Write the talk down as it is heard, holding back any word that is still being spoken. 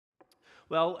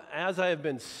Well, as I have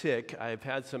been sick, I've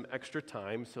had some extra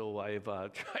time, so I've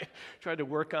tried to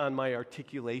work on my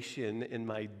articulation and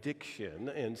my diction,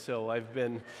 and so I've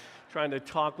been trying to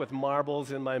talk with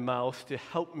marbles in my mouth to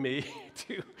help me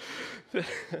to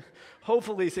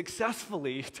hopefully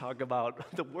successfully talk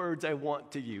about the words I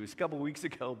want to use. A couple weeks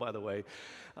ago, by the way,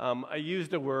 I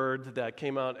used a word that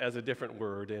came out as a different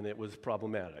word, and it was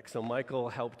problematic. So Michael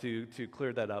helped to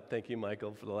clear that up. Thank you,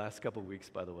 Michael, for the last couple weeks,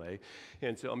 by the way.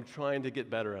 And so I'm trying to get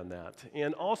better on that.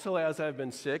 And also, as I've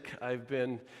been sick, I've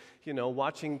been,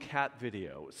 watching cat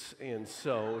videos. And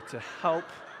so to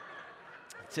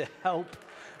help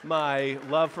my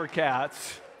love for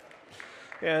cats,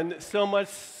 and so much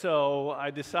so,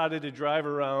 I decided to drive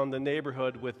around the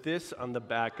neighborhood with this on the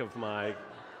back of my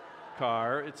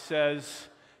car. It says,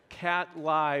 "Cat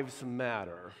lives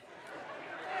matter."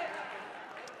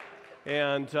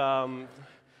 And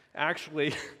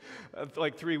actually,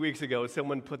 like 3 weeks ago,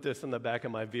 someone put this on the back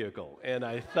of my vehicle, and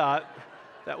I thought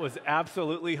that was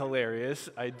absolutely hilarious.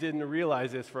 I didn't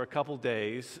realize this for a couple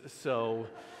days, so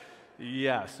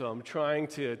I'm trying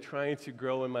to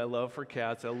grow in my love for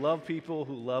cats. I love people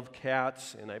who love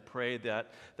cats, and I pray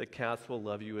that the cats will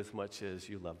love you as much as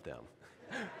you love them.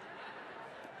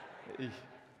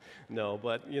 No,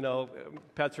 but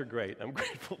pets are great. I'm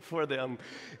grateful for them,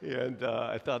 and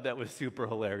I thought that was super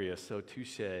hilarious. So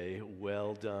touche,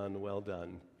 well done, well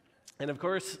done. And of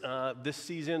course, this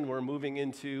season we're moving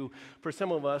into, for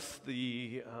some of us,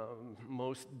 the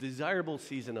most desirable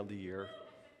season of the year.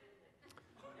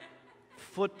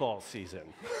 Football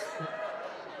season.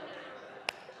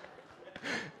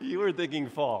 You were thinking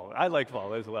fall. I like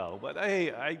fall as well, but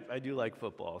I do like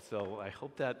football, so I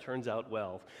hope that turns out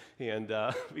well and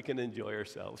we can enjoy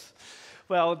ourselves.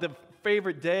 Well, the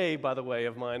favorite day, by the way,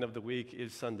 of mine of the week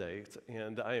is Sunday,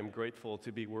 and I am grateful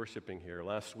to be worshiping here.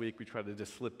 Last week we tried to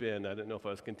just slip in. I didn't know if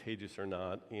I was contagious or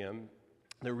not, and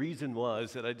the reason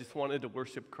was that I just wanted to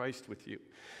worship Christ with you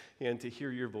and to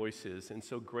hear your voices, and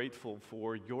so grateful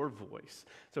for your voice,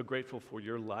 so grateful for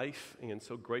your life, and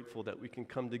so grateful that we can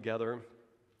come together,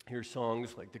 hear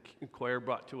songs like the choir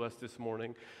brought to us this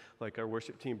morning, like our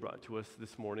worship team brought to us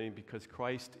this morning, because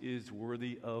Christ is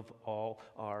worthy of all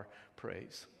our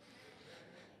praise.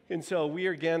 And so we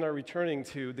again are returning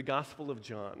to the Gospel of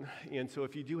John. And so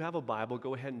if you do have a Bible,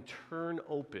 go ahead and turn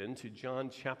open to John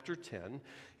chapter 10.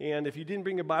 And if you didn't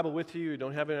bring your Bible with you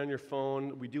don't have it on your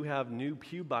phone, we do have new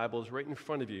pew Bibles right in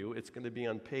front of you. It's going to be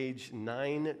on page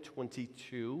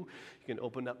 922. You can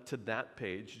open up to that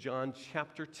page, John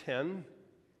chapter 10.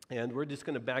 And we're just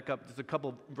going to back up just a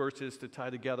couple verses to tie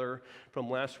together from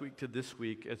last week to this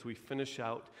week as we finish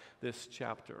out this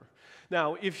chapter.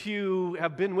 Now, if you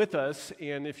have been with us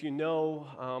and if you know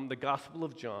the Gospel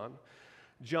of John,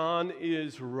 John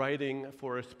is writing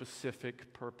for a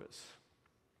specific purpose.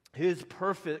 His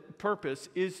perfect purpose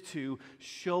is to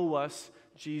show us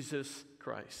Jesus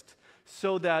Christ,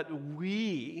 so that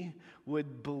we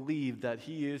would believe that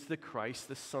he is the Christ,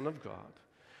 the Son of God,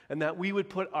 and that we would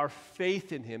put our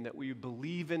faith in him, that we would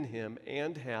believe in him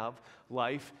and have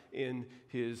life in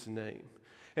his name.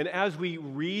 And as we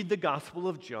read the Gospel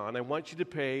of John, I want you to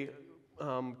pay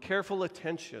careful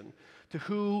attention to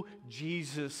who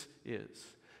Jesus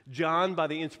is. John, by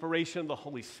the inspiration of the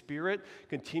Holy Spirit,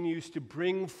 continues to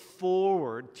bring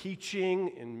forward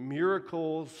teaching and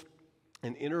miracles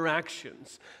and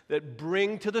interactions that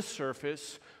bring to the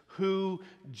surface who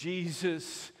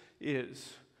Jesus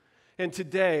is. And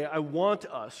today, I want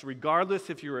us,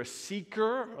 regardless if you're a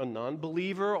seeker, a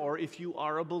non-believer, or if you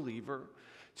are a believer,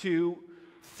 to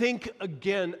think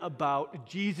again about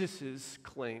Jesus'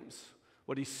 claims,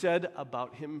 what he said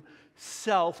about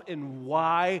himself and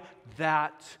why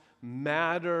that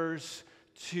matters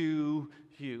to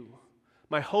you.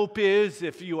 My hope is,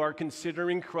 if you are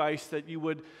considering Christ, that you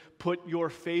would put your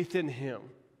faith in him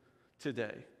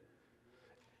today.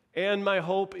 And my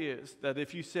hope is that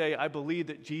if you say, I believe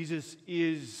that Jesus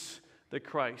is the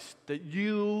Christ, that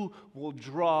you will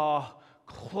draw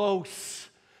close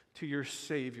to your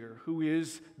Savior, who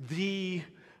is the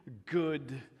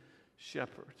Good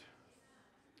Shepherd.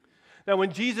 Now,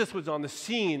 when Jesus was on the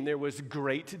scene, there was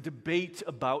great debate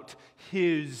about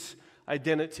his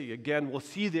identity. Again, we'll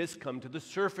see this come to the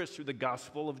surface through the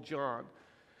Gospel of John.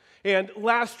 And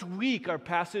last week, our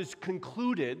passage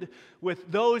concluded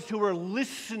with those who were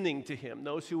listening to him,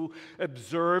 those who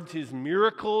observed his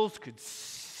miracles, could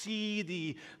see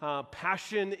the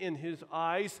passion in his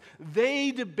eyes. They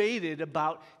debated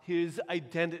about his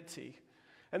identity.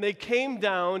 And they came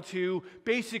down to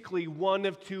basically one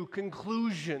of two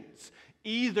conclusions.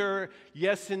 Either,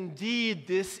 yes, indeed,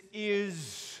 this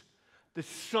is the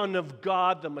Son of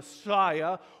God, the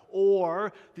Messiah,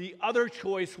 or the other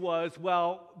choice was,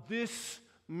 well, this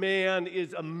man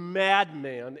is a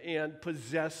madman and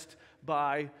possessed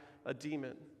by a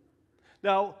demon.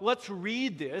 Now, let's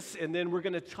read this, and then we're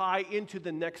going to tie into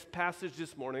the next passage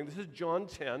this morning. This is John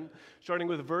 10, starting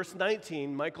with verse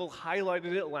 19. Michael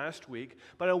highlighted it last week,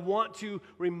 but I want to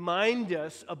remind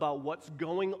us about what's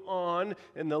going on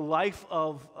in the life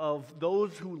of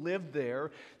those who live there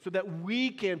so that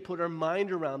we can put our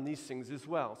mind around these things as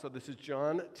well. So this is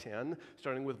John 10,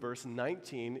 starting with verse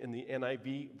 19 in the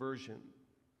NIV version.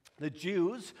 The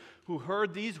Jews who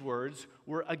heard these words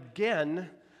were again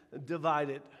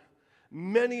divided.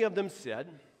 Many of them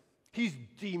said, "He's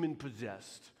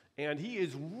demon-possessed, and he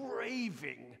is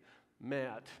raving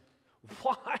mad.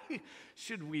 Why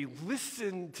should we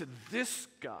listen to this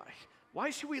guy? Why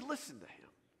should we listen to him?"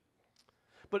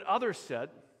 But others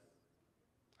said,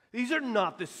 "These are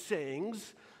not the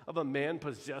sayings of a man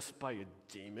possessed by a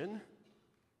demon.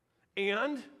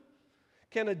 And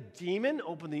can a demon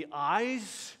open the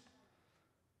eyes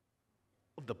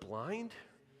of the blind?"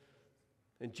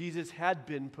 And Jesus had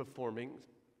been performing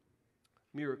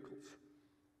miracles.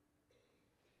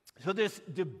 So this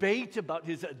debate about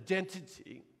his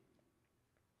identity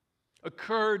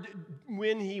occurred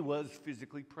when he was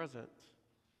physically present.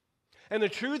 And the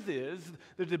truth is,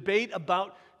 the debate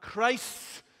about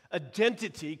Christ's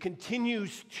identity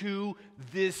continues to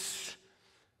this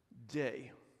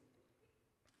day.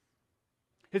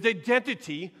 His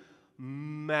identity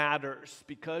matters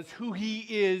because who he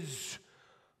is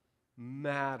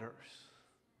matters.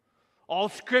 All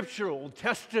Scripture, Old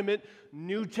Testament,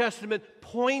 New Testament,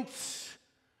 points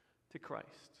to Christ.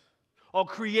 All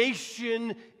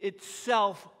creation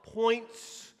itself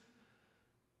points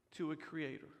to a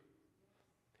Creator.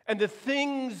 And the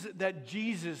things that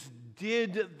Jesus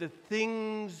did, the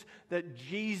things that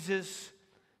Jesus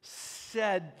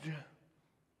said,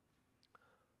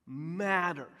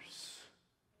 matters.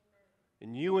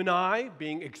 And you and I,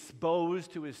 being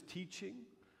exposed to his teaching,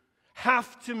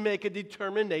 have to make a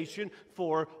determination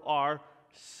for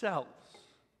ourselves.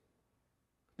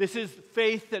 This is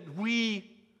faith that we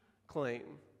claim,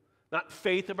 not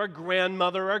faith of our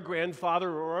grandmother, our grandfather,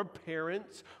 or our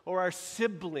parents, or our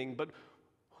sibling, but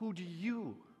who do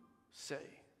you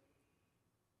say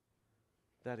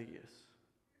that he is?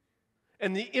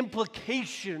 And the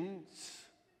implications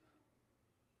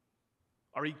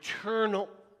are eternal.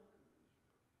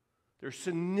 They're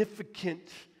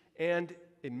significant, and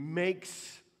it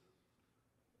makes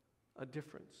a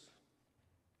difference.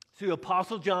 So the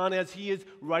Apostle John, as he is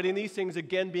writing these things,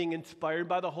 again being inspired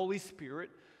by the Holy Spirit,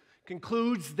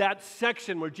 concludes that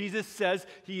section where Jesus says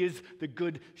he is the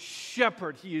good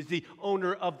shepherd. He is the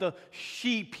owner of the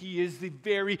sheep. He is the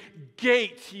very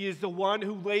gate. He is the one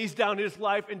who lays down his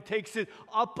life and takes it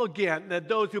up again. That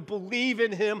those who believe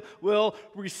in him will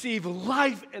receive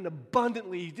life and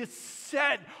abundantly. He just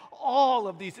said all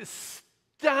of these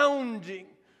astounding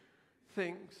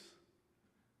things.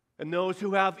 And those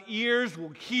who have ears will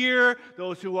hear.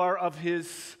 Those who are of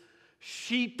his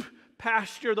sheep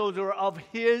pasture, those who are of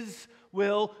his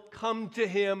will come to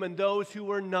him, and those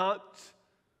who are not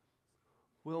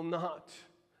will not.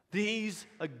 These,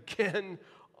 again,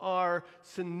 are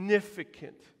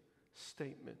significant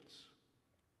statements.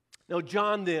 Now,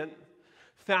 John then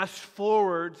fast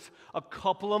forwards a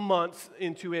couple of months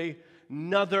into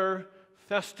another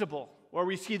festival where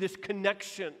we see this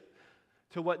connection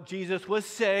to what Jesus was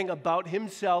saying about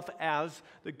himself as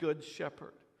the Good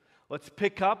Shepherd. Let's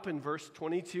pick up in verse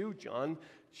 22, John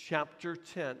chapter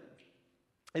 10.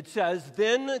 It says,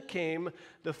 "Then came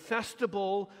the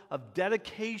festival of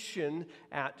dedication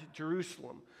at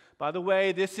Jerusalem." By the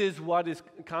way, this is what is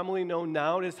commonly known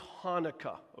now as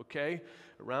Hanukkah, okay?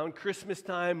 Around Christmas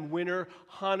time, winter,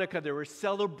 Hanukkah, they were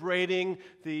celebrating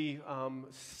the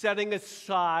setting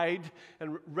aside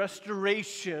and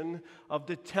restoration of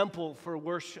the temple for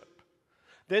worship.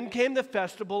 Then came the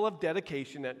festival of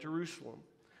dedication at Jerusalem.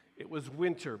 It was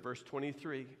winter, verse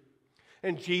 23.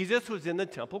 And Jesus was in the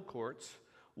temple courts,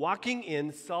 walking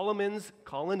in Solomon's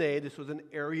colonnade. This was an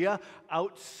area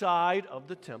outside of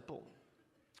the temple.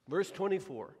 Verse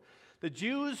 24. The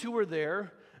Jews who were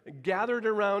there gathered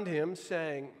around him,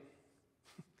 saying,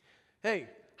 "Hey,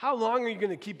 how long are you going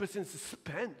to keep us in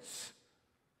suspense?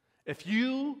 If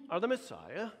you are the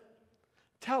Messiah,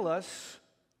 tell us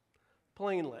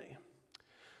plainly."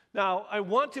 Now, I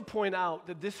want to point out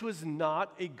that this was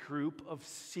not a group of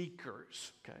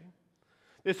seekers, okay?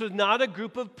 This was not a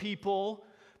group of people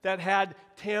that had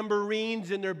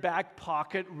tambourines in their back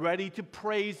pocket ready to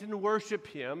praise and worship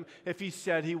him if he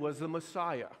said he was the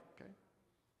Messiah, okay?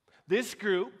 This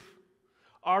group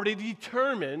already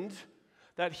determined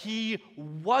that he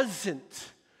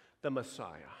wasn't the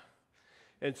Messiah.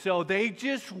 And so they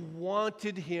just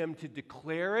wanted him to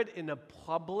declare it in a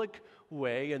public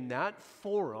way in that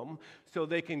forum so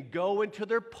they can go into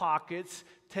their pockets,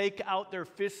 take out their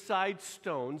fist-sized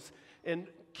stones, and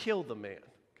kill the man.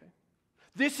 Okay?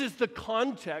 This is the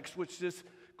context which this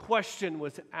question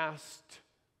was asked.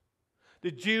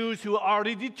 The Jews who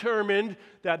already determined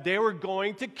that they were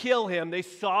going to kill him, they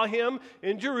saw him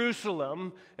in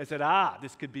Jerusalem and said,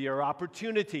 this could be our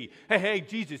opportunity. Hey,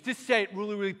 Jesus, just say it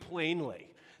really, really plainly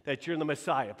that you're the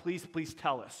Messiah. Please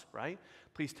tell us, right?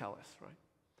 Please tell us, right?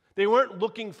 They weren't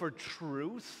looking for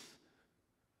truth.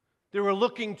 They were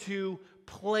looking to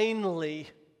plainly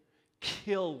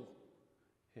kill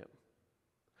him.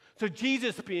 So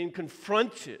Jesus being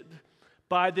confronted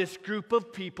by this group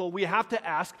of people, we have to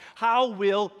ask, how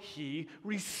will he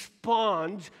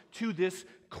respond to this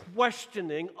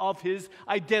questioning of his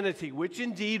identity, which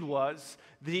indeed was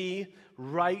the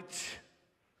right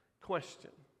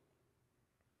question.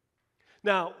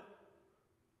 Now,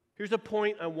 here's a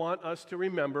point I want us to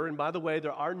remember, and by the way,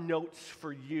 there are notes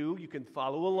for you. You can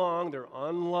follow along. They're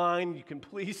online. You can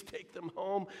please take them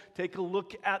home. Take a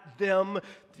look at them.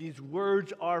 These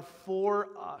words are for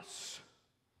us.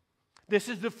 This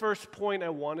is the first point I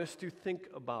want us to think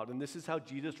about, and this is how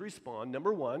Jesus responds.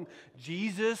 Number one,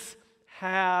 Jesus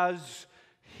has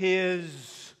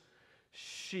his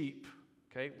sheep.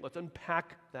 Okay, let's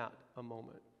unpack that a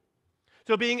moment.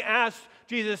 So being asked,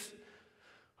 Jesus,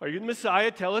 are you the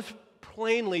Messiah? Tell us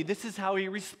plainly. This is how he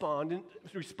responded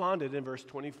in verse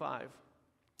 25.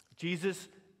 Jesus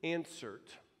answered,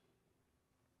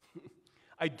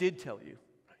 I did tell you.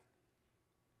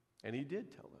 And he did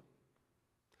tell them.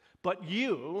 But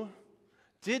you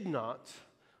did not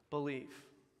believe.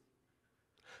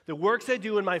 The works I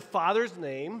do in my Father's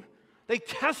name, they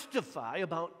testify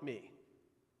about me.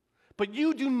 But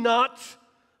you do not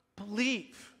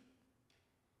believe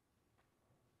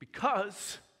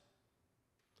because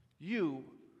you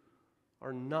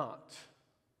are not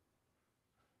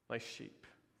my sheep.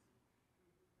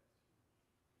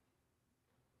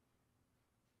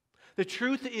 The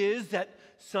truth is that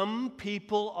some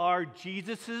people are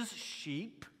Jesus'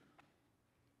 sheep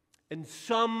and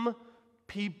some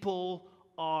people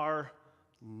are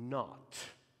not.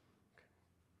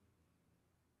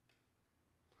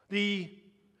 The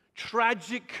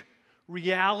tragic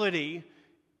reality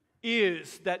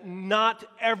is that not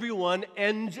everyone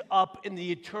ends up in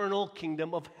the eternal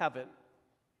kingdom of heaven.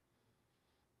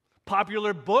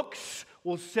 Popular books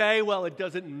will say, well, it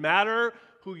doesn't matter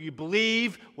who you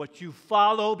believe, what you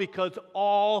follow, because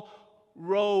all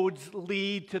roads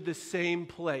lead to the same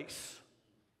place.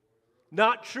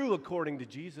 Not true according to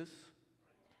Jesus.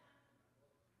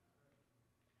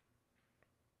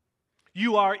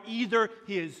 You are either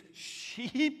his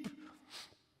sheep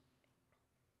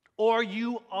or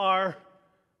you are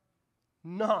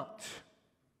not.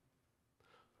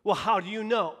 Well, how do you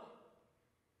know?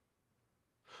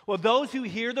 Well, those who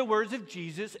hear the words of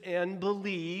Jesus and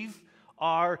believe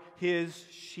are his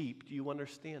sheep. Do you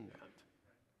understand that?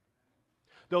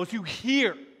 Those who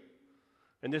hear,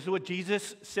 and this is what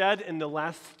Jesus said in the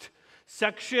last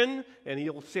section, and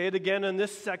he'll say it again in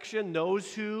this section,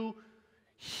 those who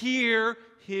hear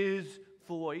his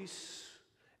voice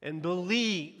and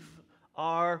believe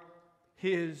are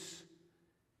his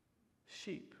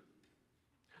sheep.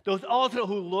 Those also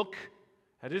who look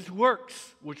at his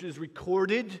works, which is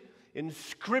recorded in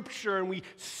Scripture, and we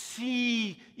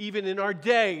see even in our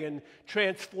day, and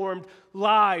transformed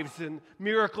lives and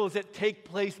miracles that take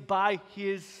place by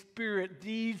his Spirit.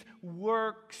 These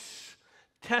works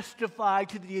testify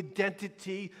to the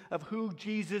identity of who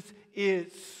Jesus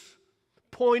is,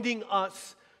 pointing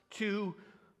us to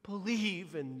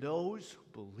believe, and those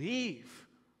who believe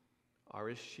are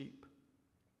his sheep.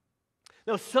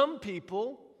 Now, some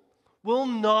people will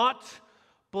not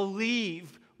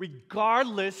believe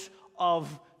regardless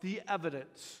of the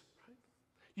evidence.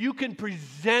 You can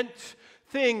present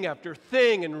thing after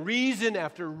thing and reason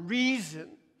after reason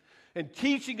and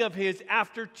teaching of his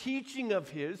after teaching of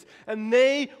his, and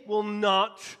they will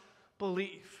not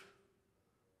believe.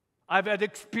 I've had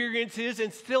experiences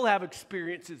and still have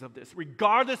experiences of this.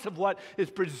 Regardless of what is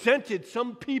presented,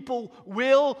 some people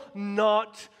will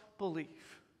not believe.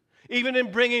 Even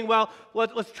in bringing,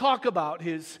 let's talk about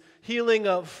his healing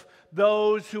of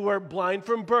those who are blind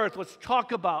from birth. Let's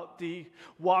talk about the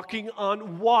walking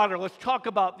on water. Let's talk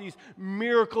about these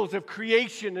miracles of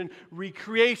creation and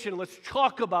recreation. Let's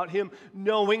talk about him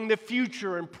knowing the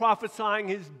future and prophesying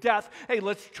his death. Hey,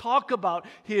 let's talk about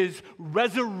his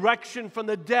resurrection from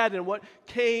the dead and what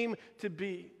came to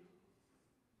be.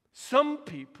 Some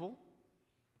people,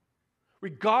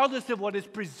 regardless of what is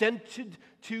presented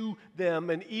to them,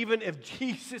 and even if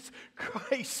Jesus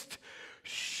Christ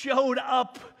showed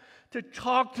up to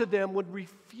talk to them, would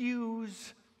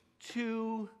refuse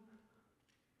to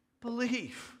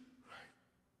believe.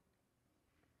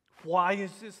 Why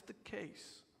is this the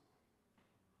case?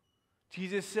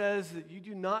 Jesus says that you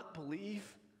do not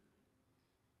believe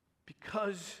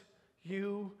because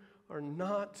you are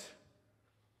not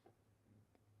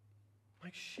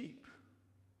like sheep.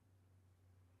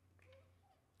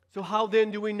 So how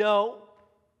then do we know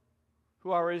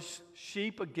who are his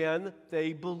sheep? Again,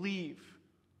 they believe.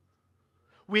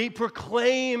 We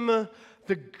proclaim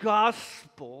the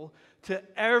gospel to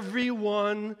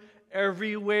everyone,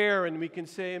 everywhere, and we can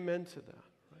say amen to that.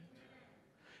 Right?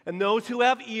 And those who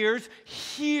have ears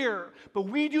hear, but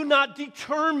we do not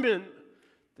determine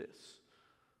this.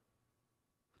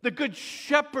 The Good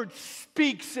Shepherd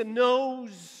speaks and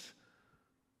knows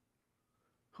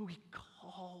who he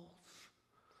calls.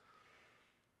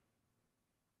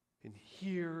 And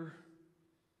hear,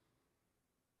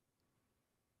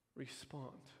 respond.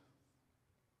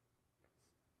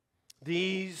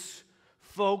 These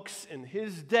folks in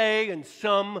his day and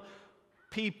some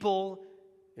people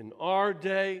in our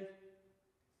day,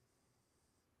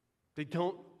 they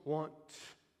don't want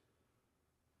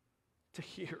to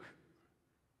hear.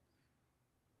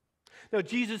 Now,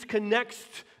 Jesus connects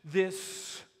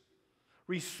this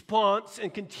response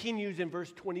and continues in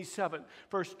verse 27.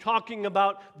 First talking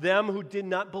about them who did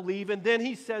not believe, and then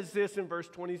he says this in verse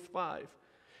 25.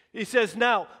 He says,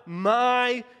 now,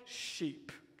 my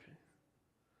sheep. Okay.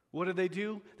 What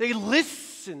do? They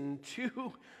listen to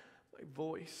my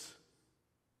voice.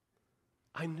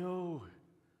 I know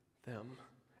them,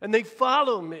 and they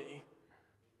follow me.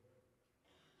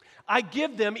 I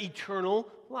give them eternal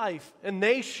life, and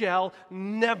they shall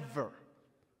never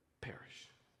perish.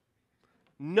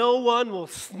 No one will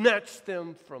snatch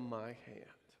them from my hand.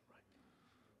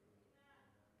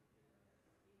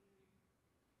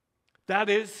 That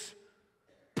is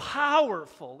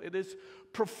powerful. It is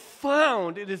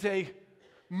profound. It is a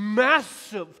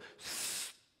massive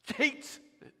statement.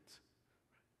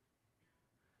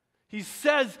 He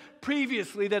says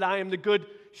previously that I am the good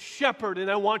shepherd, and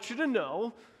I want you to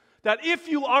know that if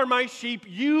you are my sheep,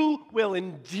 you will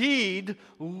indeed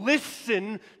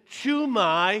listen to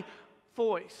my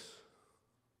voice.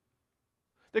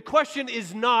 The question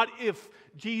is not if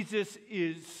Jesus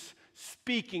is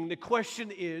speaking. The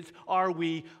question is, are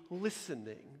we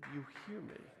listening? You hear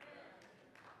me?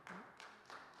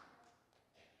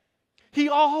 He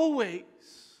always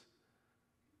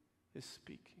is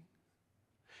speaking.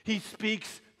 He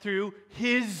speaks through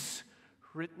his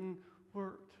written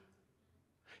word.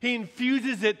 He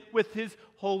infuses it with his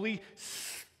Holy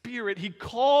Spirit. He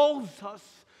calls us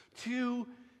to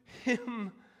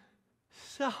himself.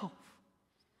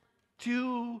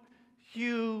 Do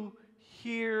you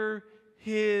hear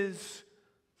his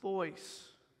voice?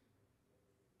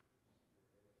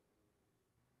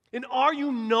 And are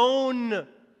you known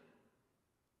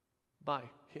by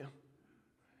him?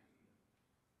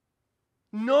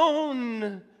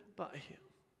 Known by him.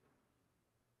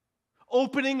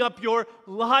 Opening up your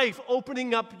life,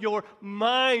 opening up your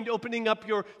mind, opening up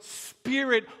your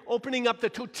spirit, opening up the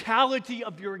totality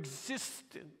of your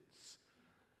existence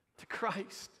to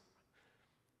Christ.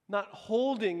 Not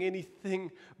holding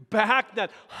anything back,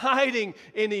 not hiding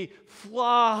any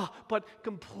flaw, but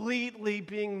completely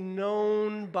being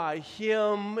known by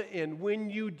him. And when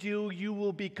you do, you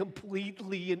will be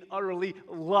completely and utterly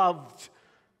loved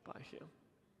by him.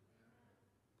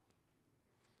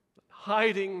 Not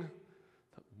hiding, not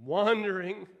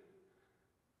wandering,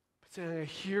 but saying, I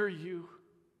hear you.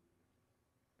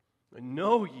 I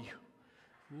know you.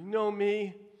 You know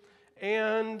me.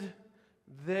 And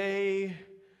they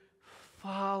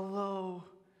follow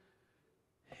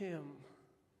him.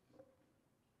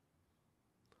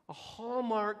 A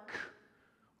hallmark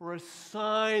or a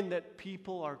sign that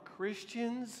people are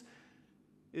Christians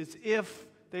is if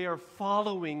they are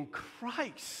following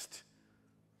Christ,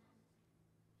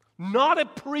 not a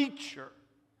preacher,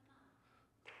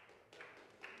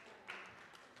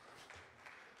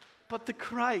 but the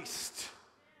Christ.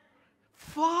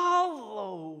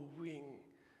 Following.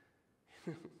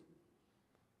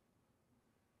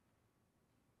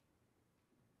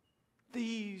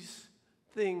 These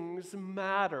things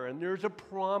matter, and there's a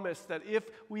promise that if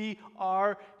we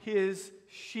are his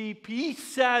sheep, he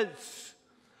says,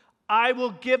 I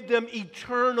will give them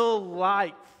eternal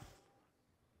life.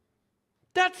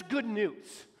 That's good news.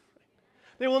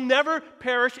 They will never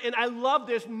perish, and I love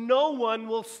this, no one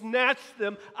will snatch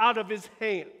them out of his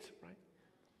hand. Right?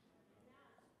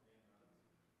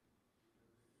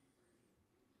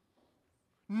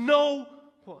 No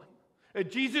one. And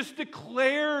Jesus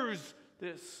declares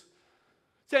this,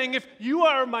 saying, if you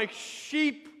are my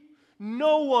sheep,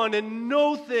 no one and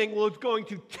no thing is going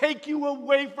to take you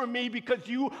away from me, because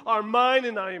you are mine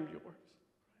and I am yours.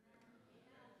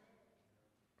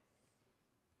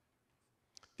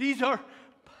 These are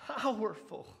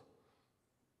powerful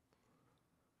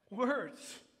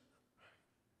words.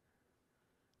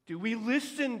 Do we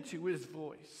listen to his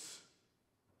voice?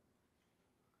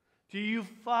 Do you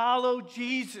follow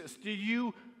Jesus? Do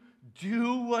you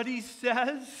do what he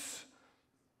says?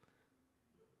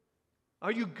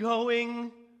 Are you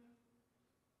going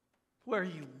where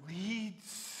he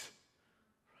leads?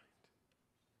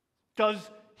 Does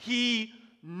he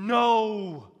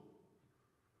know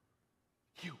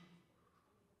you?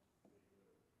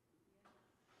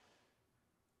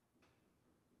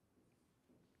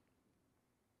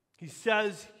 He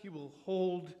says he will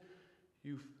hold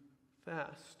you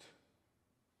fast.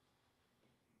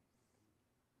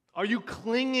 Are you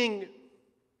clinging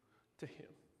to him?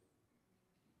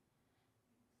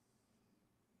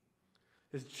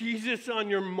 Is Jesus on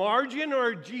your margin,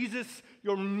 or Jesus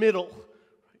your middle?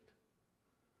 Right?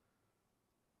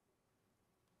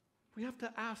 We have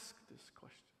to ask this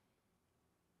question.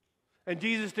 And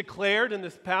Jesus declared in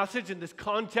this passage, in this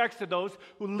context, to those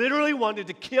who literally wanted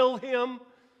to kill him,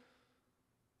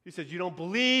 he says, you don't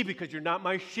believe because you're not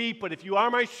my sheep, but if you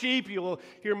are my sheep, you will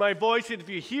hear my voice, and if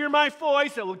you hear my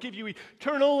voice, I will give you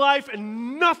eternal life,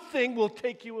 and nothing will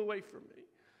take you away from me,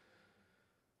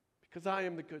 because I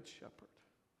am the good shepherd.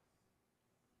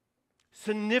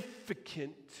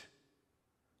 Significant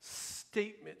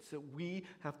statements that we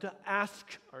have to ask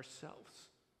ourselves.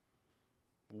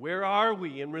 Where are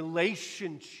we in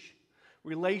relation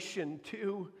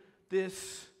to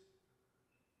this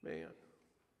man?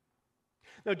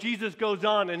 Now, Jesus goes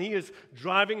on, and he is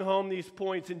driving home these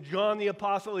points, and John the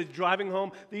Apostle is driving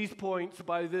home these points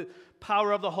by the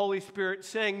power of the Holy Spirit,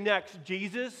 saying next,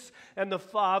 Jesus and the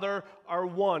Father are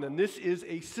one. And this is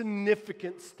a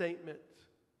significant statement.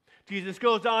 Jesus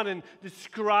goes on and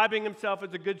describing himself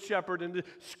as a good shepherd and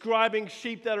describing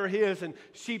sheep that are his and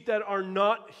sheep that are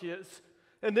not his.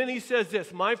 And then he says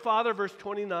this, my Father, verse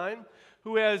 29,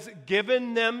 who has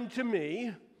given them to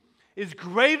me, is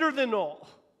greater than all.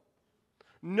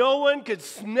 No one could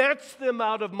snatch them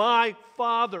out of my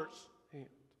Father's hand.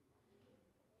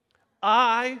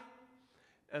 I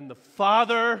and the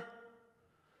Father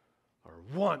are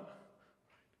one.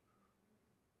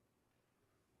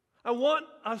 I want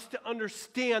us to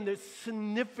understand the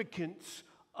significance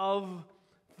of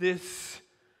this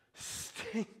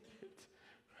statement.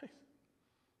 Right?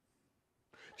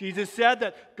 Jesus said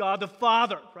that God the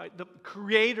Father, right, the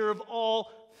creator of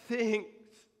all things,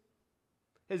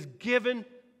 has given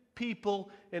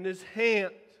people in his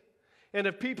hand. And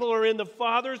if people are in the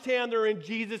Father's hand, they're in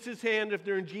Jesus' hand. If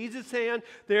they're in Jesus' hand,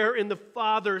 they're in the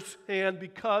Father's hand,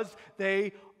 because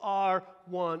they are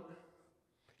one.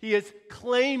 He is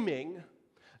claiming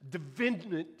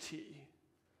divinity.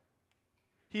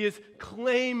 He is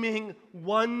claiming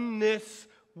oneness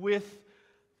with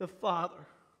the Father.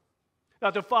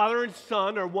 Now, the Father and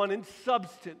Son are one in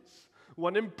substance,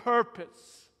 one in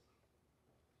purpose.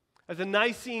 As the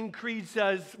Nicene Creed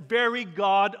says, very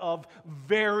God of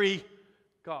very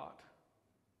God.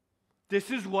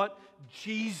 This is what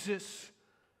Jesus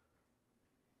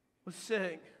was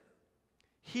saying.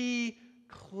 He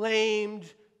claimed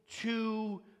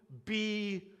to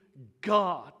be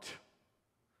God.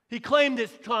 He claimed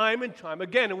this time and time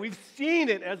again, and we've seen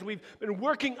it as we've been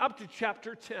working up to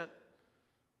chapter 10,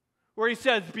 where he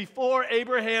says, before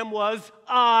Abraham was,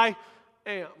 I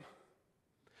am.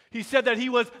 He said that he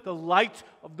was the light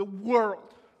of the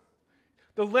world,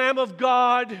 the Lamb of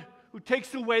God who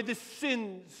takes away the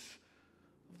sins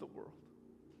of the world.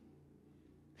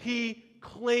 He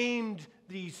claimed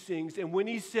these things, and when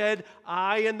he said,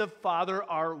 I and the Father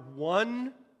are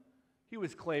one, he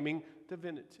was claiming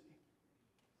divinity.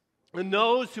 And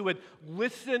those who had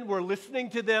listened, were listening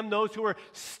to them, those who were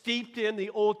steeped in the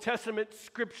Old Testament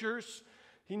scriptures,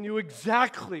 he knew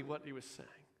exactly what he was saying.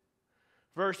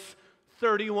 Verse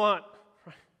 31.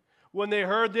 When they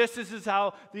heard this is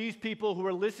how these people who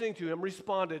were listening to him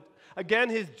responded. Again,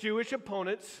 his Jewish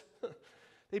opponents,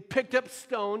 they picked up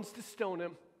stones to stone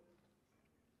him.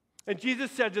 And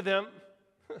Jesus said to them,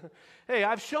 hey,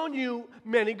 I've shown you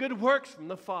many good works from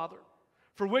the Father.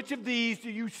 For which of these do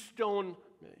you stone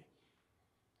me?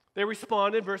 They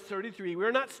responded, verse 33,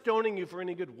 we're not stoning you for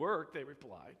any good work, they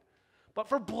replied, but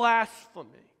for blasphemy,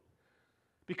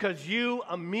 because you,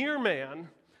 a mere man,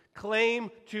 claim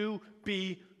to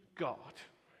be God.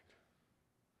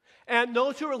 And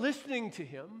those who were listening to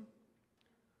him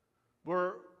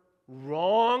were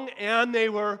wrong and they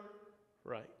were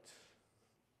right.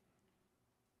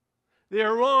 They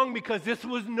are wrong because this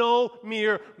was no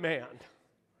mere man.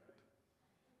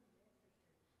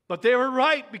 But they were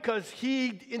right because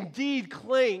he indeed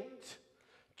claimed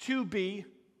to be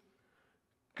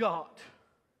God.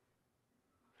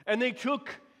 And they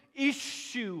took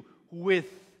issue with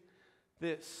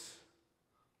this.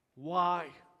 Why?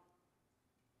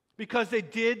 Because they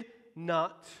did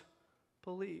not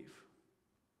believe.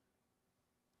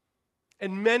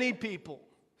 And many people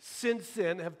since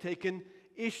then have taken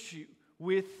issue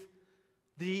with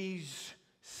these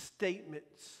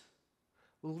statements.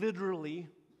 Literally,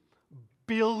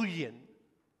 billion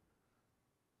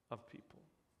of people.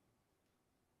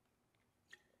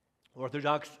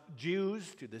 Orthodox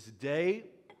Jews to this day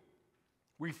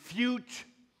refute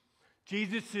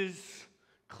Jesus'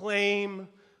 claim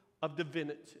of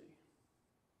divinity.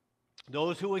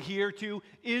 Those who adhere to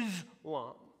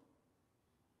Islam,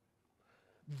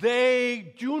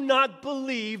 they do not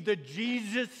believe that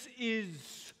Jesus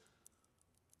is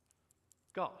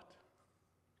God.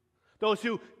 Those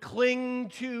who cling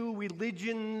to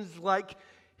religions like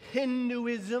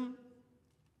Hinduism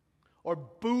or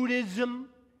Buddhism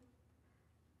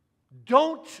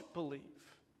don't believe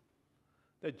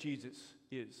that Jesus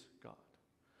is God.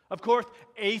 Of course,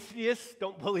 atheists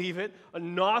don't believe it.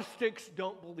 Agnostics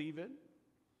don't believe it.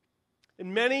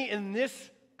 And many in this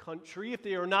country, if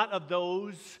they are not of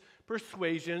those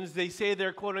persuasions, they say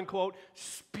they're quote-unquote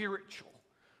spiritual,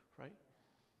 right?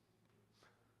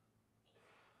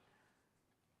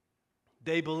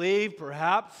 They believe,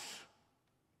 perhaps,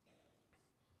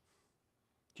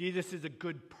 Jesus is a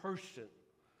good person,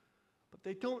 but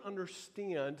they don't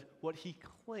understand what he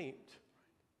claimed.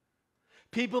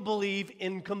 People believe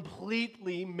in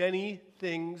completely many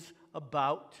things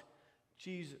about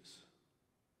Jesus.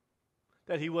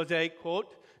 That he was a,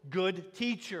 quote, good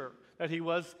teacher, that he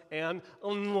was an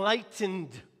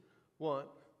enlightened one,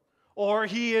 or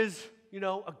he is,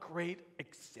 a great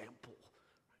example.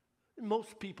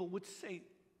 Most people would say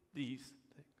these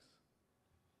things.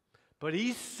 But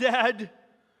he said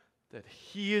that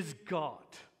he is God.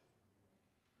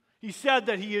 He said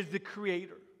that he is the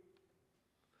creator.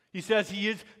 He says he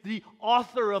is the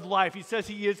author of life. He says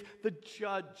he is the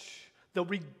judge, the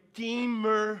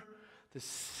redeemer, the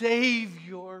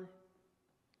Savior,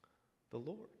 the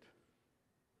Lord.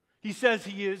 He says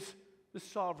he is the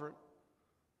sovereign.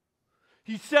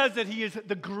 He says that he is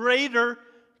the greater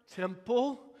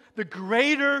temple, the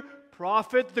greater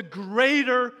prophet, the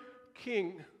greater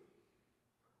king,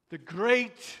 the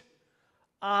great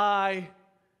I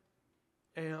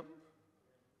am.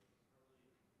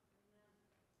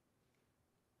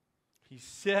 He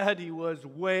said he was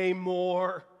way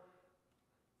more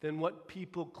than what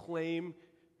people claim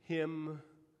him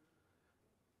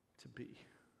to be.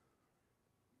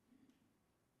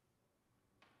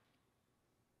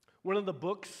 One of the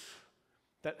books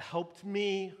that helped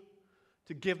me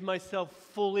to give myself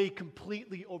fully,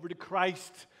 completely over to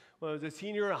Christ when I was a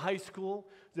senior in high school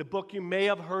is a book you may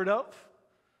have heard of.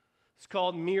 It's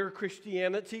called Mere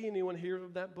Christianity. Anyone hear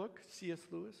of that book? C.S.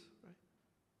 Lewis, right?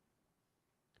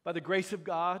 By the grace of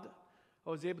God, I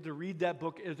was able to read that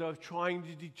book as I was trying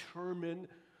to determine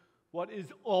what is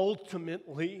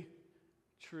ultimately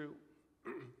true.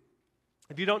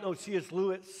 If you don't know C.S.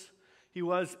 Lewis, he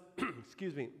was,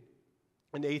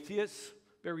 an atheist,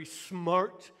 very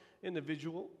smart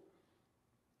individual,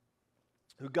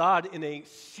 who God, in a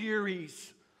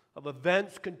series of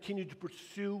events, continued to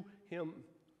pursue him.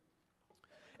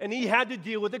 And he had to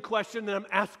deal with the question that I'm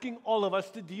asking all of us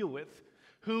to deal with.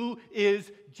 Who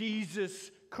is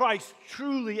Jesus Christ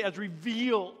truly as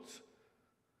revealed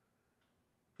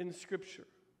in Scripture?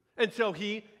 And so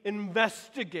he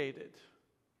investigated.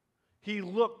 He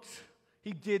looked.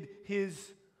 He did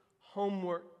his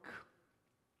homework.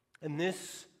 And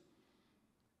this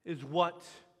is what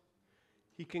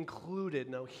he concluded.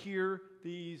 Now hear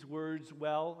these words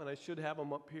well, and I should have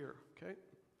them up here, okay?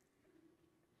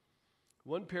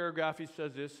 One paragraph he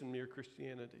says this in Mere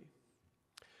Christianity.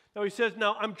 Now he says,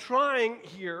 now I'm trying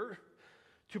here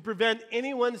to prevent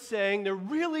anyone saying the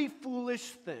really foolish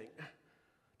thing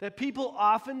that people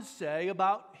often say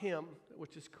about him,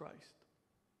 which is Christ.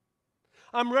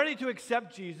 I'm ready to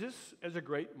accept Jesus as a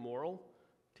great moral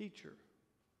teacher,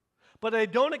 but I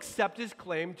don't accept his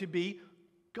claim to be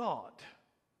God.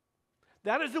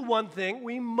 That is the one thing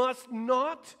we must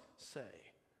not say.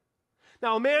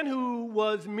 Now, a man who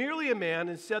was merely a man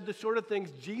and said the sort of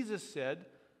things Jesus said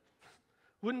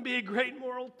wouldn't be a great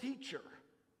moral teacher.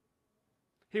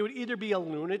 He would either be a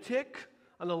lunatic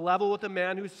on the level with a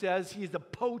man who says he's a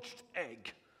poached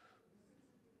egg,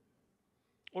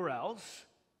 or else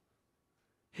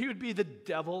he would be the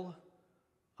devil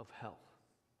of hell.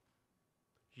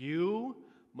 You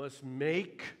must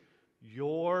make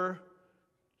your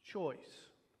choice.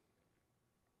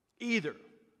 Either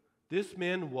this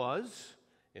man was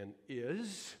and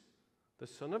is the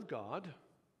Son of God,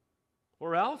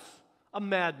 or else a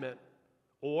madman,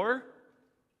 or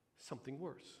something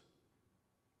worse.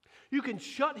 You can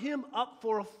shut him up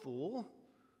for a fool.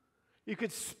 You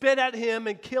could spit at him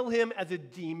and kill him as a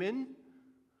demon,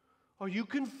 or you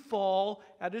can fall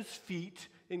at his feet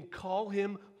and call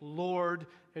him Lord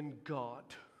and God.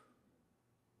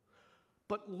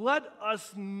 But let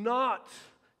us not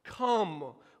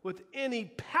come with any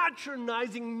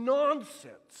patronizing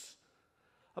nonsense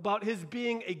about his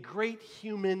being a great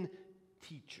human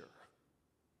teacher.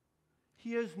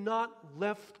 He has not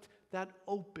left that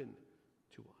open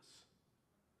to us,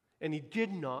 and he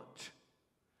did not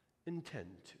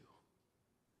intend to.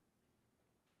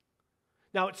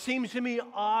 Now, it seems to me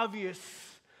obvious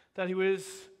that he was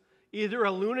either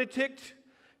a lunatic,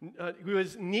 he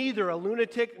was neither a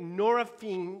lunatic nor a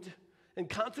fiend, and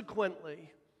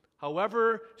consequently,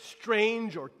 however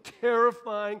strange or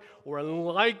terrifying or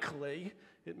unlikely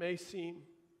it may seem,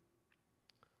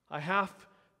 I have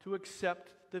to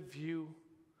accept the view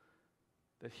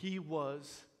that he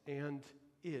was and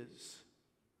is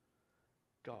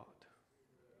God.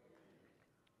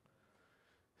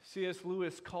 C.S.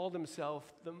 Lewis called himself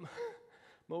the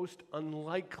most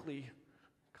unlikely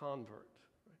convert.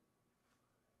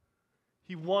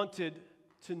 He wanted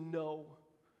to know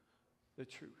the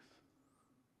truth.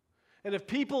 And if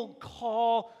people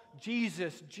call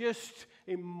Jesus just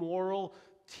a moral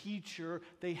teacher,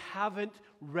 they haven't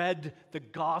read the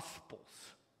Gospels.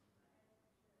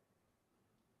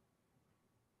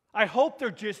 I hope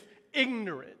they're just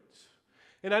ignorant.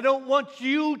 And I don't want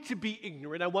you to be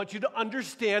ignorant. I want you to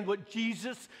understand what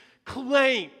Jesus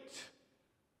claimed.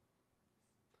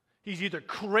 He's either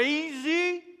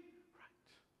crazy,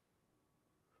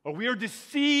 or we are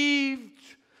deceived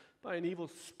by an evil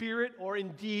spirit, or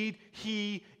indeed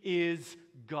he is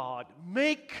God.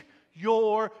 Make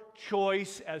your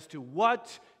choice as to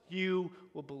what you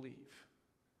will believe.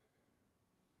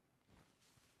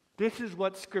 This is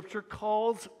what Scripture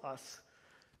calls us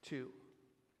to.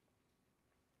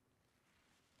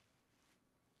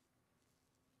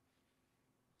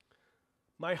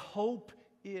 My hope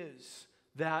is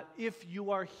that if you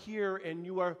are here and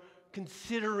you are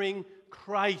considering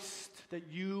Christ, that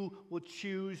you will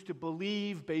choose to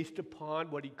believe based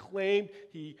upon what he claimed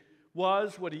he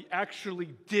was, what he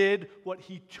actually did, what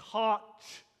he taught.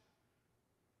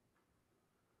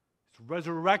 His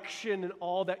resurrection and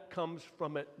all that comes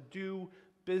from it. Do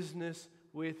business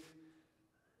with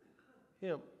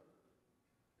him.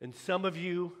 And some of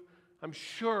you, I'm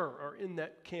sure, are in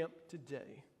that camp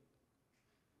today.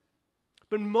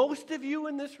 But most of you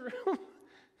in this room,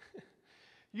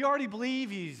 you already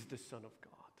believe he's the Son of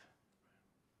God.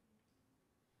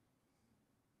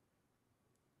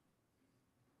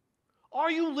 Are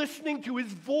you listening to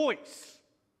his voice?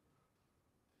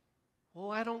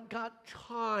 Well, I don't got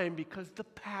time because the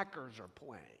Packers are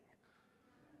playing.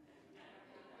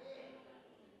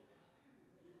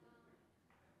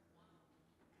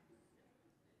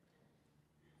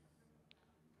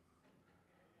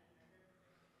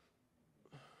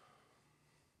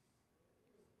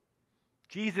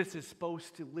 Jesus is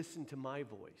supposed to listen to my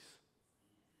voice.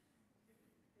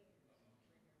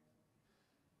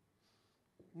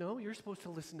 No, you're supposed to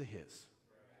listen to his.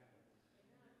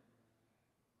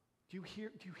 Do you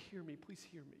hear me? Please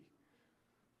hear me.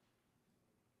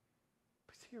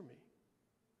 Please hear me.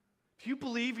 Do you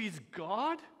believe he's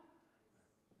God?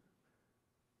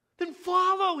 Then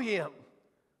follow him.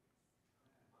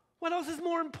 What else is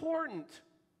more important?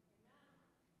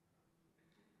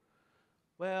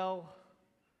 Well,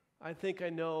 I think I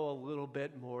know a little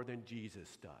bit more than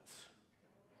Jesus does.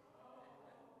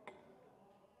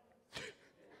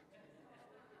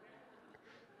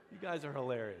 You guys are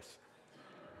hilarious.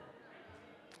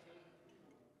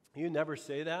 You never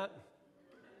say that,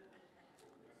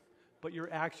 but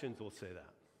your actions will say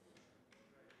that.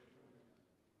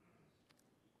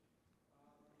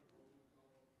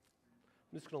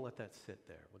 I'm just going to let that sit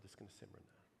there. We're just going to simmer in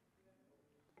that.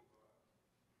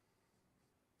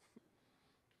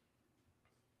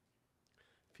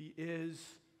 If he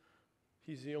is,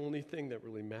 he's the only thing that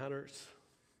really matters.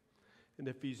 And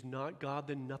if he's not God,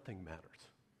 then nothing matters.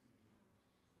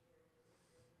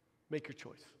 Make your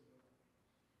choice.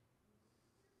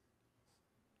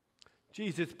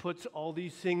 Jesus puts all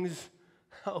these things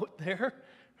out there.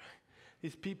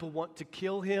 These people want to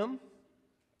kill him.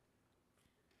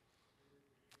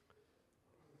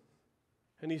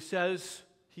 And he says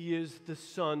he is the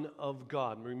Son of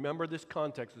God. And remember this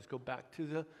context. Let's go back to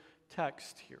the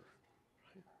text here.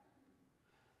 Right?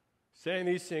 Saying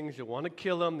these things, you want to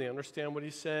kill him. They understand what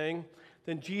he's saying.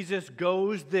 Then Jesus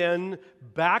goes then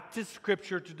back to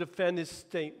Scripture to defend his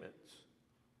statements.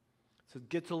 So it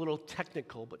gets a little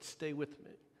technical, but stay with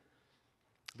me.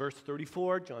 Verse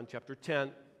 34, John chapter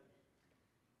 10.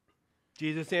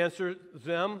 Jesus answers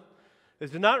them,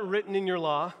 "Is it not written in your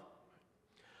law?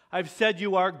 I've said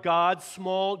you are God's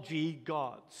small g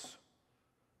gods."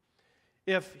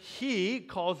 If he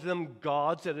calls them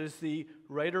gods, that is the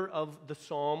writer of the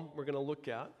psalm we're going to look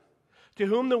at, to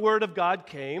whom the word of God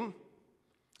came,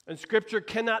 and Scripture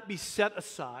cannot be set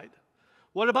aside,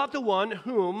 what about the one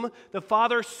whom the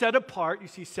Father set apart, you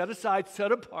see, set aside,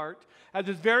 set apart, as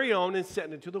his very own and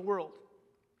sent into the world?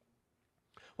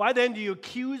 Why then do you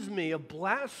accuse me of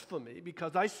blasphemy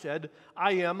because I said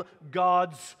I am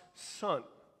God's Son?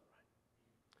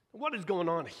 What is going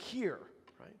on here?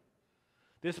 Right?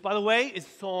 This, by the way, is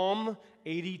Psalm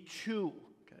 82.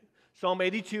 Okay? Psalm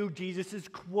 82, Jesus is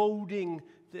quoting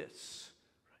this.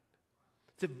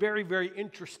 It's a very, very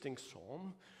interesting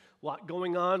psalm. A lot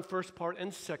going on, first part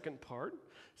and second part.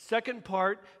 Second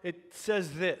part, it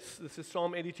says this. This is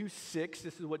Psalm 82:6.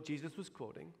 This is what Jesus was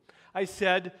quoting. I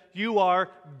said, you are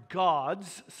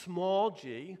God's, small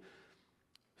g,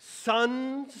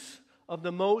 sons of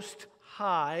the Most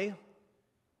High,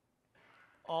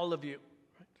 all of you.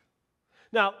 Right?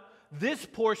 Now, this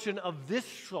portion of this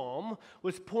psalm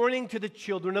was pointing to the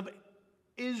children of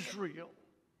Israel,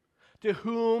 to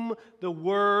whom the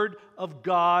word of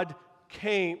God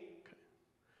came.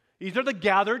 These are the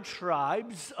gathered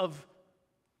tribes of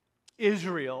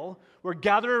Israel, were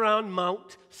gathered around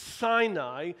Mount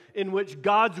Sinai, in which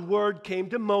God's word came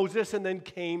to Moses and then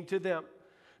came to them,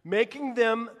 making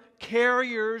them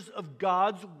carriers of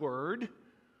God's word,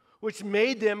 which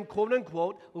made them, quote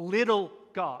unquote, little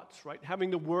gods, right? Having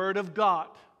the word of God.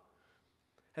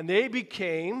 And they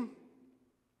became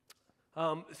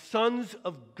sons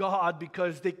of God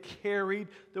because they carried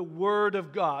the word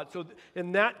of God. So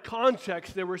in that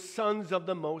context, they were sons of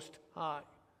the Most High.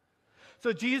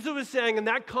 So Jesus was saying in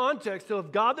that context, so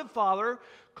if God the Father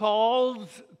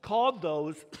called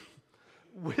those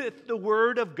with the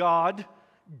word of God,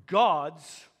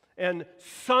 gods and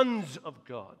sons of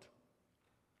God,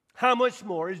 how much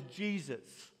more is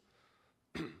Jesus,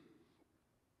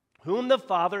 whom the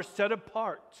Father set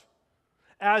apart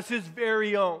as his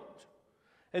very own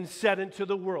and set into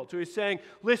the world? So he's saying,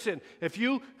 listen, if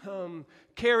you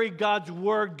carry God's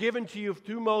word given to you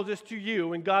through Moses to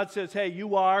you, and God says, hey,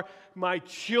 you are my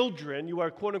children, you are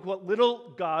quote-unquote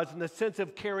little gods in the sense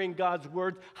of carrying God's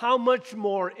word, how much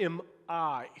more am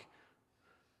I?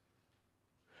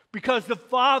 Because the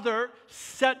Father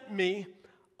set me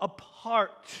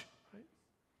apart.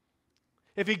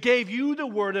 If he gave you the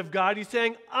word of God, he's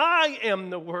saying, I am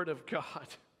the word of God.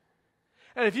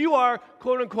 And if you are,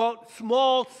 quote-unquote,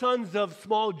 small sons of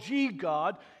small g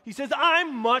God, he says,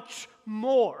 I'm much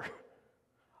more.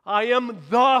 I am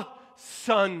the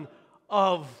Son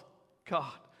of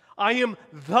God. I am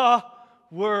the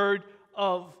Word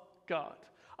of God.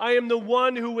 I am the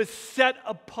one who was set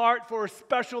apart for a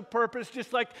special purpose,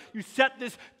 just like you set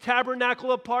this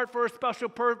tabernacle apart for a special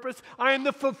purpose. I am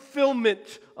the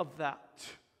fulfillment of that.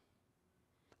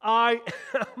 I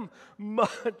am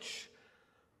much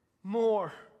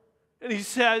more. And he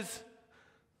says,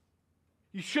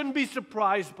 you shouldn't be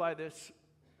surprised by this.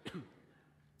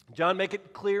 John make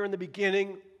it clear in the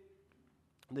beginning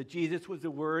that Jesus was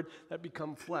the Word that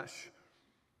become flesh.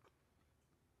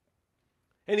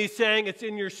 And he's saying it's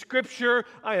in your Scripture.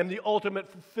 I am the ultimate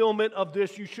fulfillment of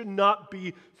this. You should not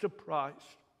be surprised.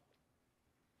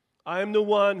 I am the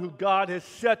one who God has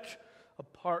set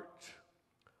apart.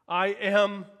 I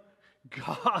am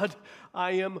God.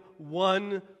 I am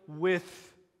one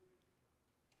with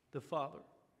the Father.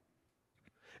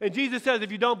 And Jesus says,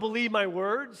 if you don't believe my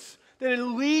words, then at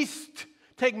least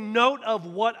take note of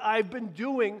what I've been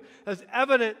doing as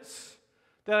evidence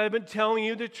that I've been telling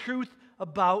you the truth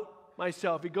about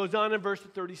myself. He goes on in verse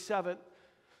 37.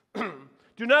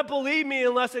 Do not believe me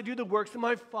unless I do the works of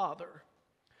my Father.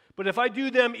 But if I do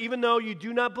them, even though you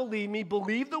do not believe me,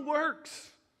 believe the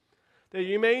works, that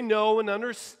you may know and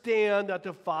understand that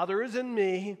the Father is in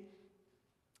me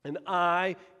and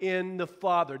I in the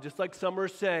Father. Just like some are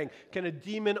saying, can a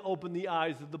demon open the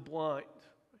eyes of the blind?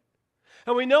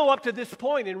 And we know up to this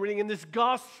point in reading in this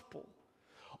gospel,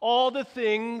 all the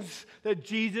things that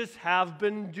Jesus has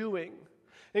been doing,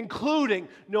 including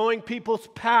knowing people's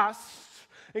pasts,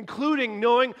 including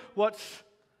knowing what's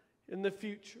in the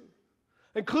future.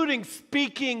 including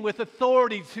speaking with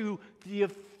authority to the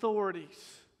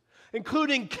authorities,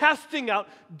 including casting out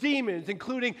demons,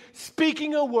 including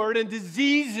speaking a word and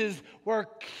diseases were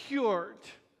cured,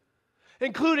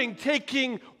 including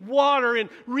taking water and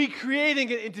recreating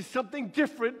it into something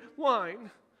different,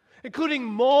 wine, including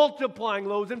multiplying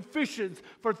loaves and fishes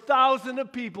for thousands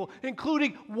of people,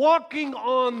 including walking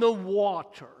on the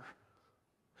water,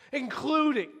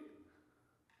 including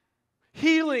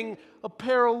healing a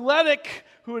paralytic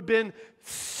who had been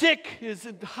sick his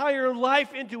entire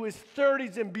life into his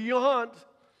 30s and beyond,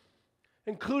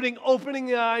 including opening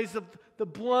the eyes of the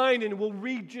blind, and we'll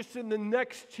read just in the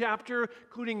next chapter,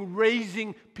 including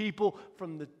raising people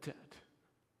from the dead.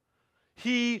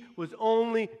 He was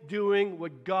only doing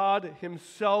what God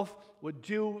himself would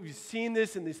do. We've seen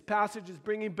this in these passages,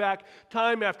 bringing back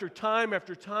time after time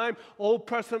after time, Old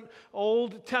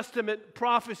Testament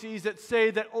prophecies that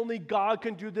say that only God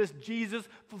can do this. Jesus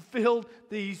fulfilled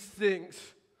these things.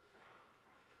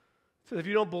 So if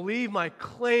you don't believe my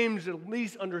claims, at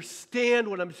least understand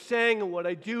what I'm saying and what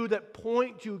I do that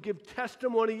point to give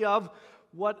testimony of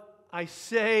what I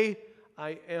say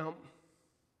I am.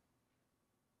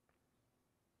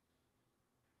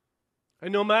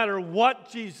 And no matter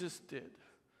what Jesus did,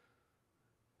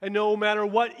 and no matter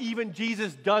what even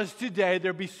Jesus does today,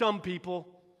 there'll be some people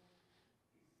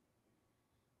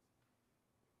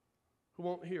who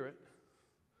won't hear it.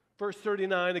 Verse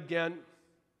 39 again,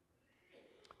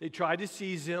 they tried to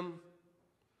seize him,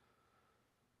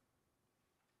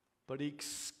 but he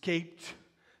escaped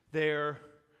their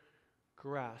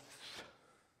grasp.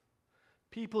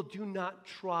 People do not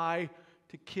try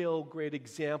to kill great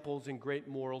examples and great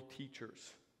moral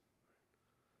teachers.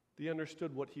 They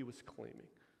understood what he was claiming,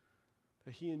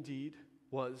 that he indeed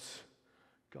was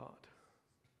God.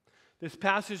 This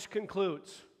passage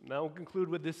concludes, and I'll conclude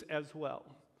with this as well.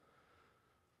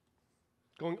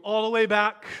 Going all the way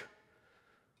back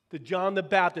to John the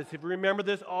Baptist. If you remember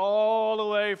this, all the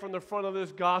way from the front of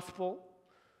this gospel,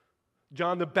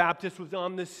 John the Baptist was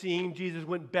on the scene. Jesus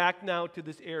went back now to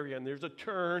this area, and there's a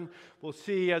turn we'll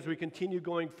see as we continue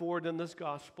going forward in this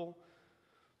gospel.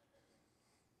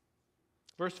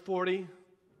 Verse 40,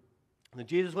 and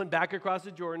Jesus went back across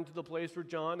the Jordan to the place where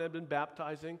John had been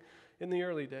baptizing in the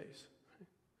early days.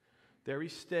 There he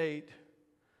stayed,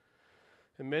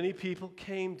 and many people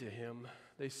came to him.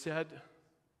 They said,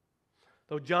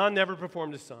 though John never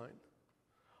performed a sign,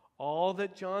 all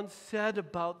that John said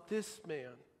about this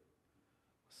man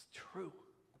was true.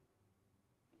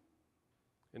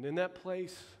 And in that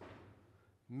place,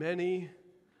 many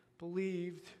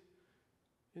believed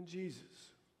in Jesus.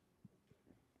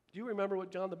 Do you remember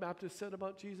what John the Baptist said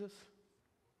about Jesus?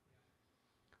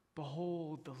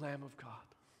 Behold the Lamb of God.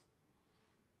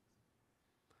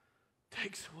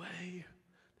 Takes away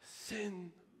the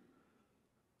sin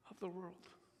of the world.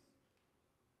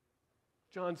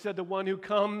 John said, the one who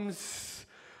comes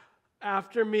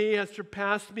after me has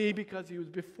surpassed me because he was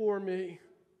before me.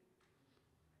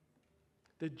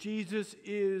 That Jesus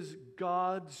is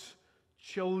God's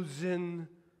chosen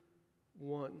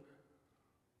one.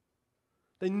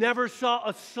 They never saw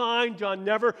a sign. John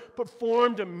never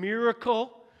performed a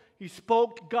miracle. He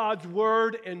spoke God's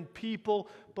word and people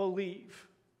believe.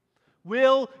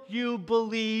 Will you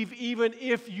believe even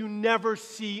if you never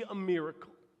see a miracle?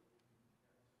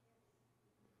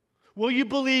 Will you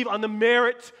believe on the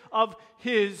merit of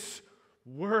his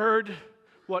word,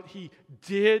 what he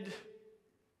did?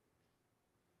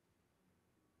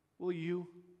 Will you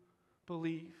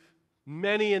believe?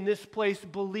 Many in this place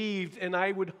believed, and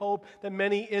I would hope that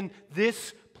many in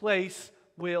this place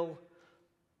will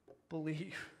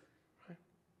believe. Right?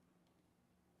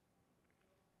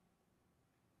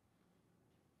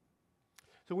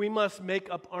 So we must make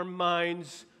up our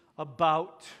minds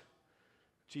about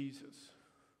Jesus.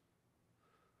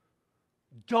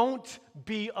 Don't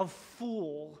be a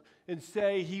fool and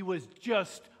say he was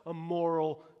just a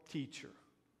moral teacher.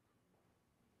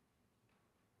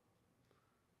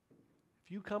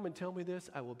 If you come and tell me this,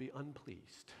 I will be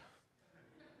unpleased.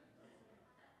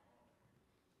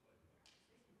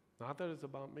 Not that it's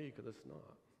about me, because it's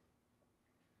not.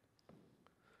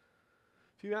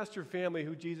 If you asked your family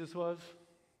who Jesus was,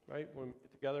 right, when we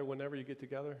get together, whenever you get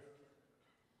together,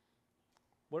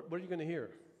 what are you going to hear?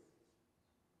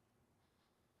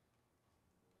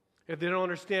 If they don't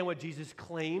understand what Jesus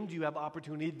claimed, you have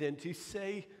opportunity then to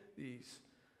say these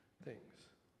things.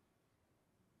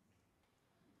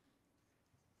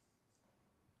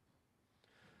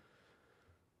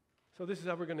 So this is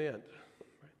how we're going to end.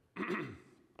 Right?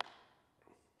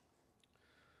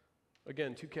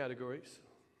 Again, two categories.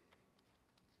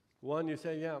 One, you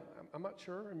say, yeah, I'm not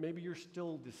sure, and maybe you're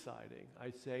still deciding.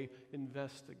 I say,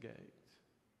 investigate.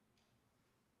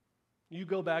 You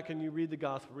go back and you read the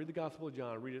Gospel of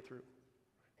John, read it through.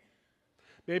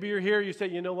 Maybe you're here, you say,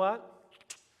 you know what?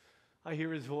 I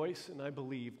hear his voice and I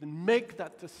believe. Then make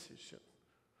that decision.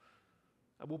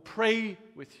 I will pray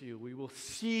with you. We will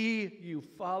see you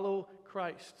follow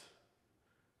Christ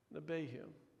and obey him.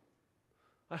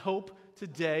 I hope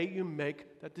today you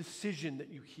make that decision, that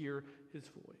you hear his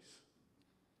voice.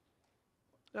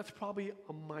 That's probably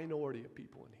a minority of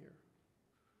people in here.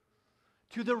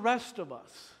 To the rest of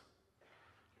us,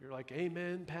 you're like,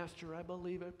 amen, Pastor, I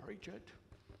believe it, preach it.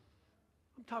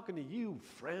 I'm talking to you,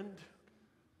 friend.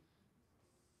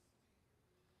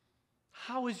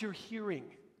 How is your hearing?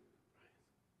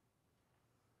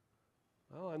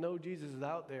 Well, I know Jesus is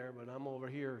out there, but I'm over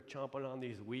here chomping on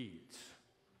these weeds.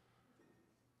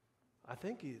 I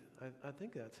think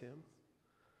that's him.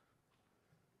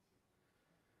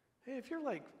 Hey, if you're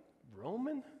like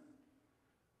Roman,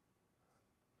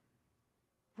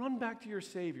 run back to your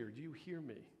Savior. Do you hear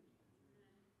me?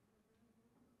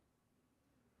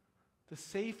 The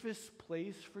safest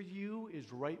place for you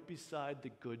is right beside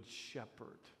the Good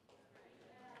Shepherd.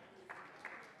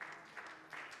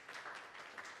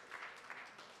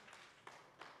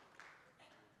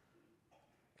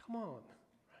 Come on.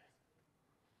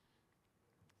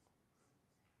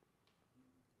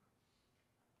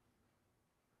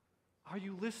 Are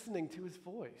you listening to his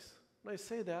voice? When I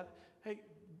say that, hey,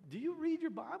 do you read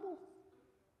your Bible?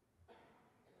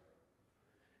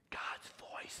 God's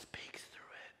voice speaks through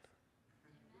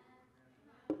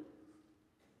it.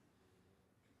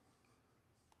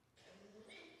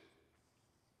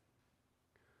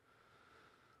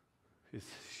 His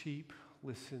sheep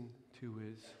listen to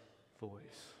his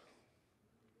voice.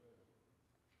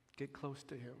 Get close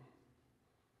to him.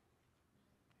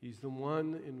 He's the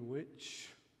one in which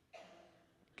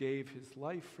gave his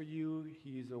life for you.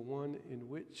 He's the one in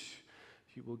which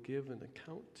he will give an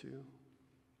account to.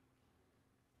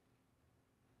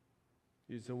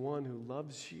 He's the one who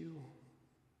loves you,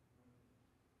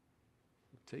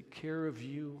 will take care of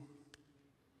you.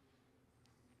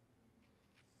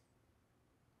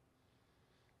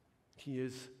 He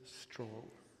is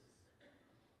strong.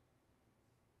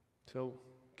 So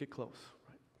get close,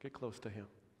 right? Get close to him.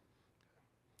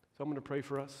 So I'm going to pray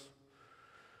for us.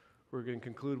 We're going to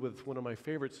conclude with one of my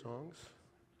favorite songs,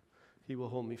 He Will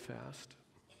Hold Me Fast.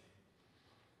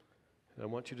 And I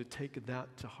want you to take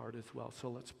that to heart as well. So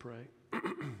let's pray.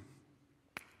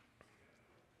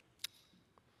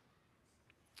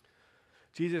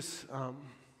 Jesus,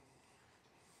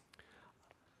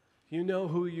 you know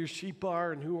who your sheep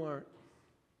are and who aren't.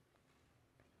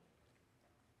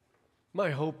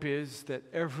 My hope is that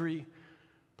every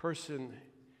person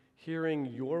hearing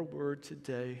your word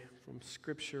today from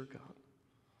Scripture, God,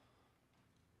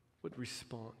 would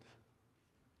respond.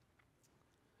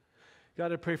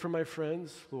 God, I pray for my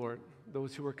friends, Lord,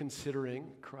 those who are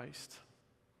considering Christ.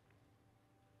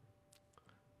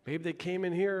 Maybe they came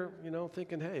in here,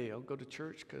 thinking, hey, I'll go to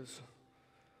church because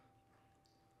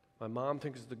my mom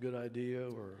thinks it's a good idea,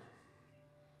 or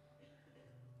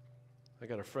I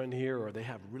got a friend here, or they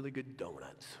have really good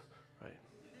donuts, right?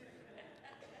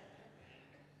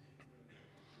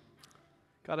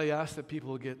 God, I ask that people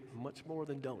will get much more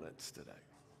than donuts today.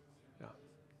 Yeah.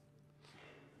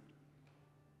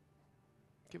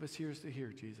 Give us ears to hear,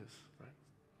 Jesus, right?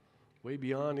 Way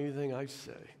beyond anything I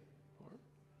say, Lord.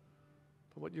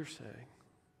 But what you're saying,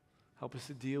 help us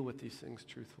to deal with these things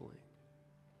truthfully.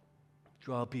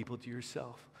 Draw people to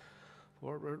yourself.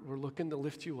 Lord, we're looking to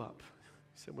lift you up.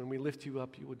 You said when we lift you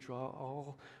up, you will draw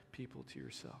all people to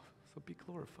yourself. So be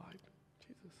glorified,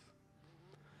 Jesus.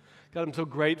 God, I'm so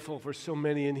grateful for so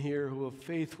many in here who have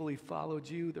faithfully followed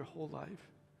you their whole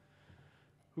life,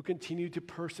 who continue to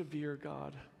persevere,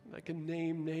 God. And I can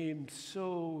name names,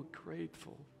 so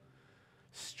grateful.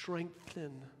 Strengthen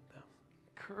them,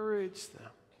 encourage them.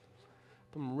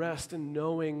 Let them rest in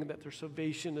knowing that their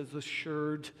salvation is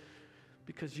assured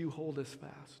because you hold us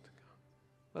fast.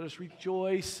 Let us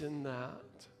rejoice in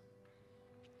that.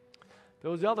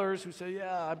 Those others who say,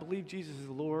 yeah, I believe Jesus is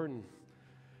the Lord, and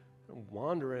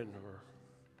wandering or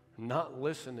not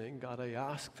listening, God, I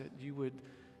ask that you would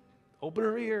open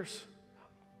our ears,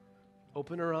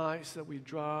 open our eyes, that we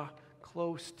draw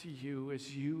close to you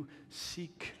as you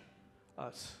seek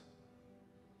us.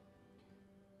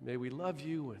 May we love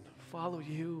you and follow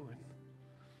you and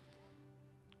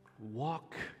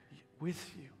walk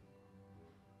with you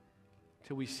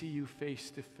till we see you face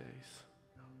to face.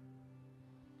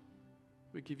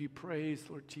 We give you praise,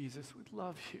 Lord Jesus. We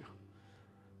love you.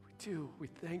 do. We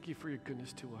thank you for your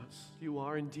goodness to us. You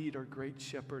are indeed our great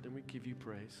shepherd, and we give you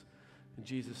praise. In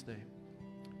Jesus' name,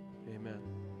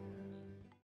 amen.